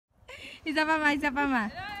Isa pa ma, isa pa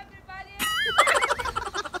ma. Hello everybody!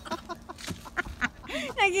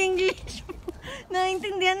 Nag-English.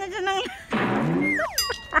 Naintindihan na siya ng...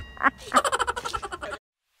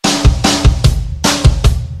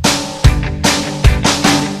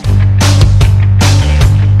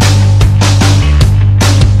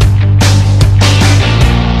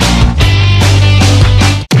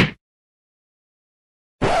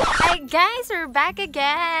 Hi guys, we're back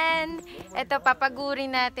again. Ito,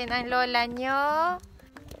 papagurin natin ang lola nyo.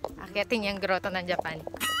 Akitin yung grotto ng Japan.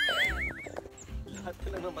 Lahat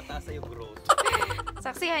na lang mataas yung growth.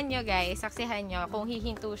 Saksihan nyo guys, saksihan nyo. Kung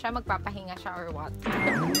hihinto siya, magpapahinga siya or what.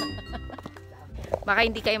 Baka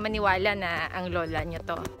hindi kayo maniwala na ang lola nyo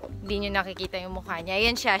to. Hindi nyo nakikita yung mukha niya.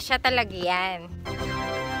 Yan siya, siya talaga yan.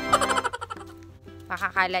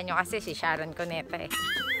 Makakala nyo kasi si Sharon Cuneta eh.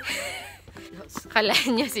 Kala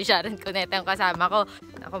nyo si Sharon Cuneta yung kasama ko.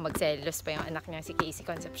 Ako, magselos pa yung anak niya, si Casey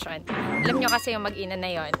Concepcion. Alam nyo kasi yung mag-ina na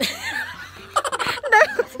yon.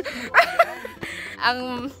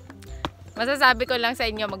 Ang masasabi ko lang sa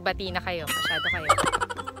inyo, magbati na kayo. Masyado kayo.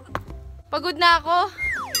 Pagod na ako.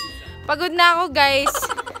 Pagod na ako, guys.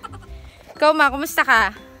 Ikaw ma, kumusta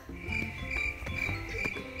ka?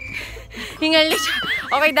 Hingal na siya.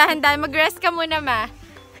 Okay, dahan-dahan. Mag-rest ka muna, ma.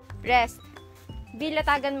 Rest.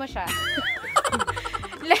 Bilatagan mo siya.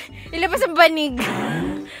 Ilabas ang banig.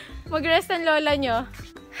 Mag-rest ang lola nyo.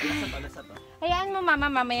 Hayaan mo mama,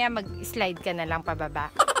 mamaya mag-slide ka na lang pababa.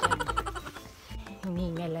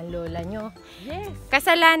 Hiningal ang lola nyo. Yes.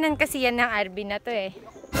 Kasalanan kasi yan ng RB na to eh.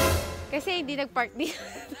 Kasi hindi nag-park dito.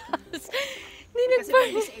 Hindi nag-park.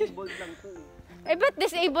 Kasi disabled lang to. Eh ba't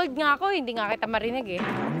disabled nga ako? Hindi nga kita marinig eh.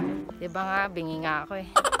 Diba nga, bingi nga ako eh.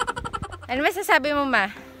 Ano masasabi mo ma?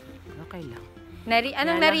 Okay lang.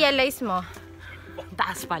 Anong na-realize mo?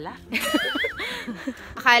 Taas pala.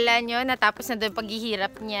 Akala nyo, natapos na doon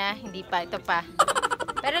paghihirap niya. Hindi pa, ito pa.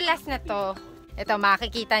 Pero last na to. Ito,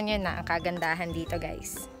 makikita nyo na ang kagandahan dito,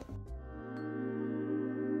 guys.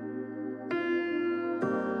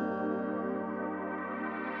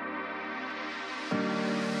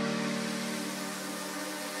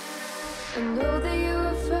 I know that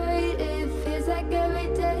you're afraid. It feels like every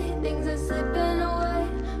day things are slipping away.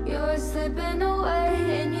 You're slipping away,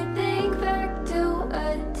 and you think back to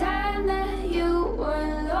a time that you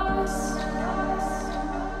were lost.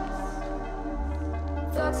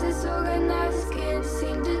 Thoughts disorganized, can't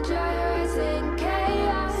seem to dry your eyes, and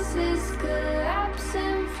chaos is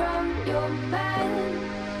collapsing from your mind.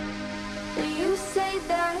 And you say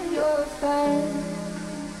that you're fine,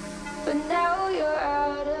 but now you're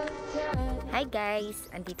out of time. Hi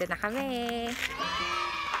guys! Andito na kami!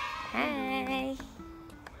 Hi!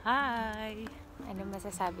 Hi! Ano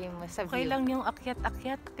masasabi mo sa view? Okay lang yung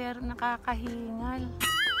akyat-akyat pero nakakahingal.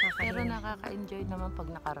 Pero nakaka-enjoy naman pag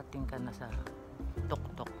nakarating ka na sa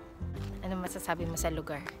tuk-tuk. Ano masasabi mo sa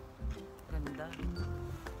lugar? Ganda.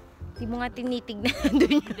 Di mo nga tinitignan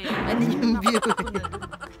doon yung, ano yung view.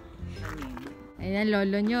 Ayan,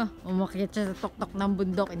 lolo nyo. Umakyat siya sa tuk-tuk ng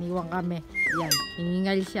bundok. Iniwan kami. Yan,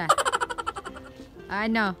 hiningal siya.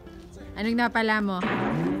 Ano? Anong napala mo?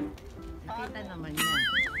 Nakita naman yan.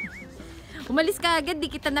 Umalis ka agad,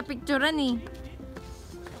 di kita na-picturean eh.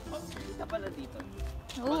 Kita pala dito.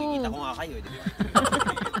 Oo. Makikita ko nga kayo, di ba?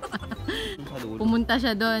 Pumunta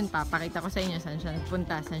siya doon. Papakita ko sa inyo saan siya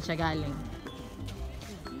nagpunta, saan siya galing.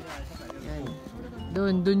 Yan.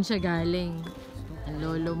 Doon siya galing. Ang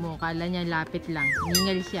lolo mo, kala niya lapit lang.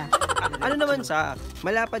 Hiningal siya. Ano naman siya?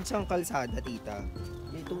 Malapad siyang kalsada, tita.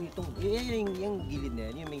 Yung gilid na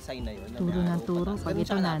yan, yung may sign na yun. Turo ng turo. Pag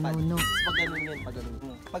ito nanuno. Pag ganun yun, pag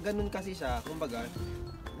ganun. Pag ganun kasi siya, kumbaga,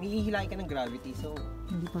 hihilahin ka ng gravity, so...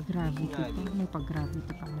 Hindi pa gravity pa. May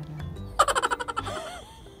pag-gravity pa na lang.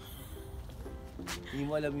 Hindi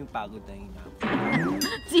mo alam yung pagod na yun.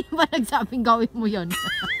 Sino ba nagsabing gawin mo yun?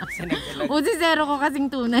 O si Zero ko kasing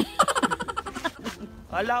tunay.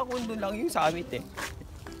 Kala ko doon lang yung summit eh.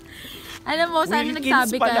 Alam mo, saan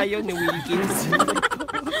nagsabi ka? Wilkins pala yun, yung Wilkins.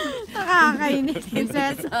 Nakakainis yung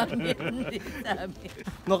sasabi. Hindi sabi.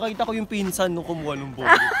 Nakita ko yung pinsan nung kumuha ng bobo.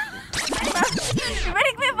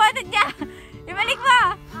 Ibalik mo yung botot niya! Ibalik mo!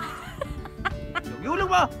 Yulong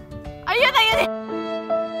mo! Ayun, ayun!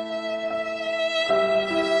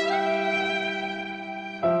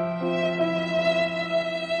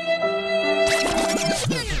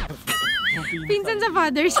 Pinsan sa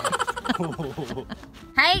fathers.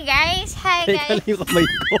 Hi guys! Hi guys! Yung kamay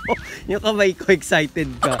ko. Yung kamay ko, excited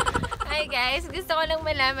ka. Hi guys! Gusto ko lang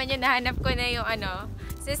malaman yun. Nahanap ko na yung ano,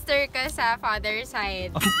 sister ka sa father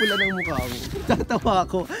side. Ang pula ng mukha mo. Tatawa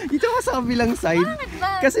ako. Dito ka sa kabilang side. Bakit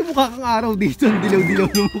ba? Kasi mukha kang araw dito. Ang dilaw-dilaw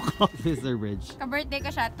ng mukha. Sister Bridge. Ka-birthday ko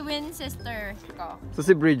siya, twin sister ko. So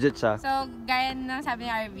si Bridget siya. So, gaya ng sabi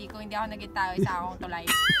ni RV, kung hindi ako naging tao, isa akong tulay.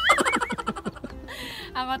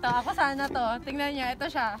 Ako sana to. Tingnan niyo, ito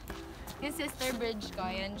siya. Yung sister bridge ko,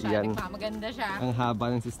 yan siya. Yan. Maganda siya. Ang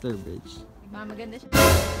haba ng Sister Bridge. Maganda siya.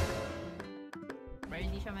 Pero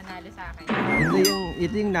hindi siya manalo sa akin.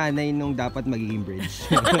 Ito yung nanay nung dapat magiging bridge.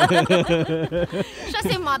 Siya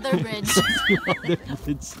si Mother Bridge. Mother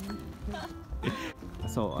Bridge.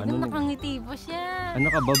 So, ano na? Nakangiti po siya. Ano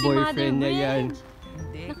ka ba, Si boyfriend Mother niya yan?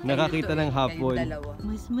 Hindi. Nakakita ng hapon. Kayong dalawa.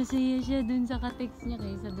 Mas masaya siya dun sa ka-text niya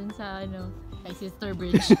kaysa dun sa kay Sister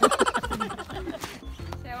Bridge.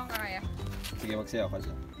 Sayaw ka kaya. Sige, magsayaw ka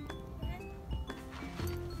siya.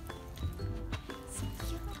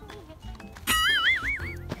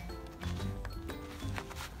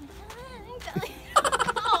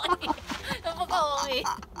 Napaka-okay.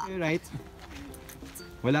 Right?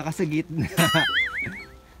 Wala ka sa gitna.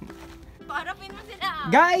 Parapin mo sila.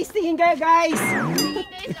 Guys! Tingin kayo, guys! Tingin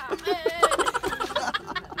kayo sa akin.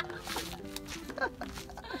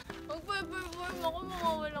 Magpe-perform ako,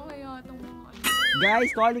 mawawalang kaya itong mga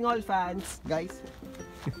Guys, calling all fans. Guys.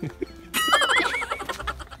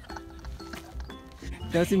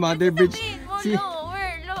 Ito si Mother Bridge. Si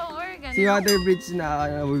lower, ganun. Si Mother Bridge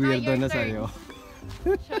na weirdo na sa'yo.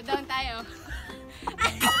 Showdown tayo.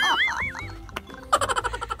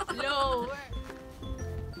 Lower.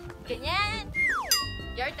 Ganyan.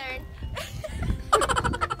 Your turn.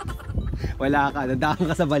 Wala ka. Nadaan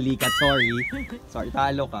ka sa balikat. Sorry. Sorry.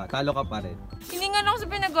 Talo ka. Talo ka pa rin. Hiningan ako sa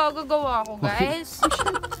pinagagagawa ko, guys.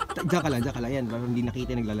 Diyan ka lang. Diyan ka lang. Yan. Para hindi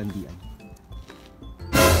nakita yung naglalandian.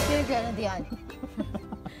 Pinaglalandian.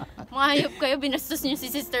 Mga hayop kayo, binastos niyo si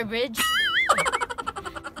Sister Bridge.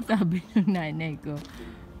 Sabi ng nanay ko,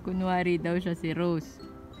 kunwari daw siya si Rose.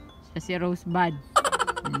 Siya si Rosebud.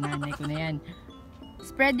 Yung nanay ko na yan.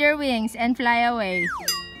 Spread your wings and fly away.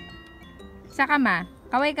 Saka ma,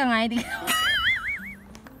 kaway ka nga, hindi ka.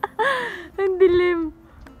 Ang dilim.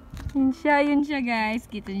 Yun siya guys.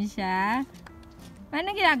 Kita niyo siya. Ano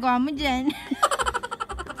ginagawa mo dyan?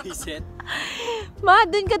 Reset. Ma,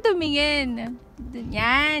 dun ka tumingin. Dun.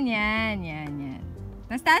 Yan.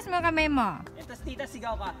 Mas taas mo kamay mo. Etos tita,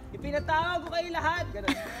 sigaw ka. Ipinatawag ko kayo lahat.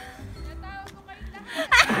 Ganun. Natawag ko kayo lahat.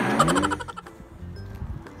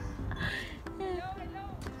 Hello.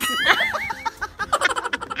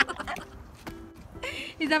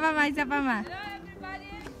 Isa pa ma. Hello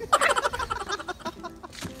everybody.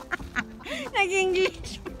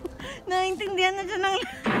 Nag-English. Naintindihan na siya ng...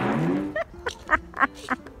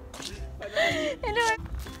 Hello.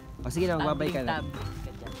 O sige na, magbabay ka na.